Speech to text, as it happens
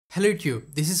Hello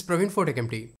YouTube, this is Praveen for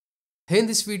TechEmpty. Here in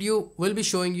this video, we'll be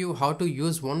showing you how to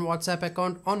use one WhatsApp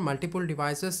account on multiple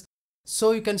devices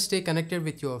so you can stay connected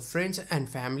with your friends and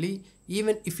family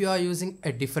even if you are using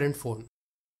a different phone.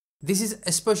 This is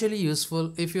especially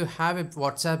useful if you have a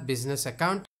WhatsApp business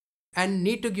account and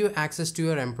need to give access to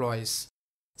your employees.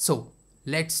 So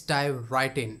let's dive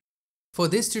right in. For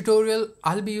this tutorial,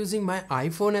 I'll be using my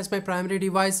iPhone as my primary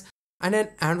device and an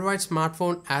Android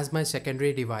smartphone as my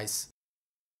secondary device.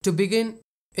 To begin,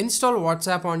 install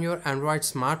WhatsApp on your Android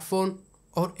smartphone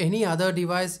or any other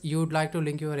device you would like to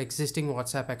link your existing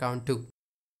WhatsApp account to.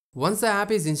 Once the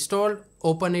app is installed,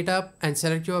 open it up and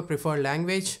select your preferred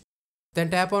language,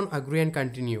 then tap on Agree and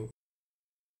Continue.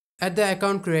 At the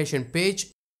account creation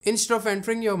page, instead of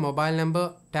entering your mobile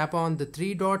number, tap on the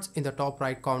three dots in the top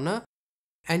right corner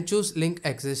and choose Link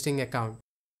Existing Account.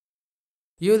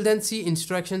 You will then see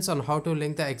instructions on how to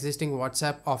link the existing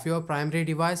WhatsApp of your primary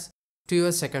device to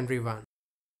your secondary one.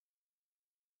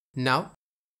 Now,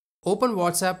 open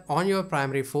WhatsApp on your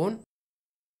primary phone,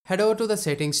 head over to the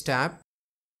Settings tab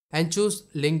and choose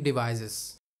Link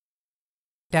Devices.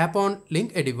 Tap on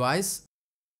Link a Device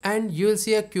and you will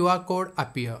see a QR code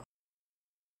appear.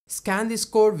 Scan this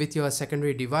code with your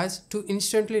secondary device to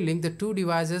instantly link the two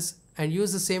devices and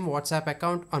use the same WhatsApp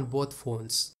account on both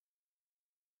phones.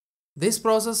 This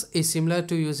process is similar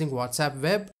to using WhatsApp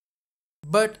Web,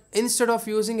 but instead of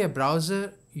using a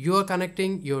browser, you are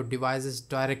connecting your devices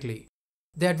directly.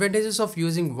 The advantages of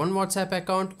using one WhatsApp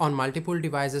account on multiple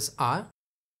devices are: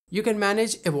 you can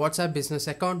manage a WhatsApp business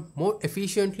account more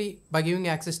efficiently by giving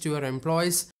access to your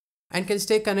employees and can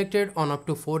stay connected on up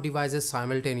to 4 devices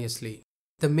simultaneously.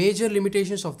 The major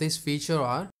limitations of this feature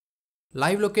are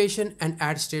live location and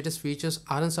add status features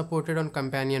aren't supported on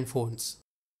companion phones.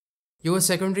 Your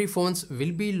secondary phones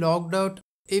will be logged out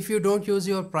if you don't use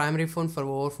your primary phone for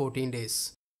over 14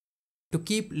 days. To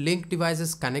keep linked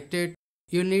devices connected,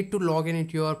 you'll need to log in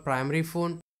into your primary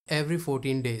phone every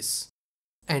 14 days.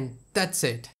 And that's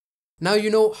it. Now you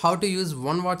know how to use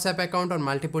one WhatsApp account on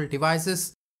multiple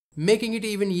devices, making it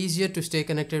even easier to stay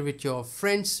connected with your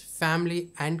friends, family,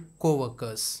 and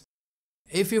co-workers.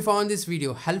 If you found this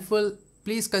video helpful,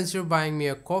 please consider buying me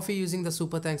a coffee using the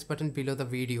super thanks button below the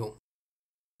video.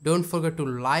 Don't forget to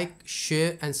like,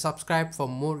 share and subscribe for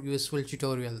more useful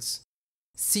tutorials.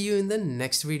 See you in the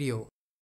next video.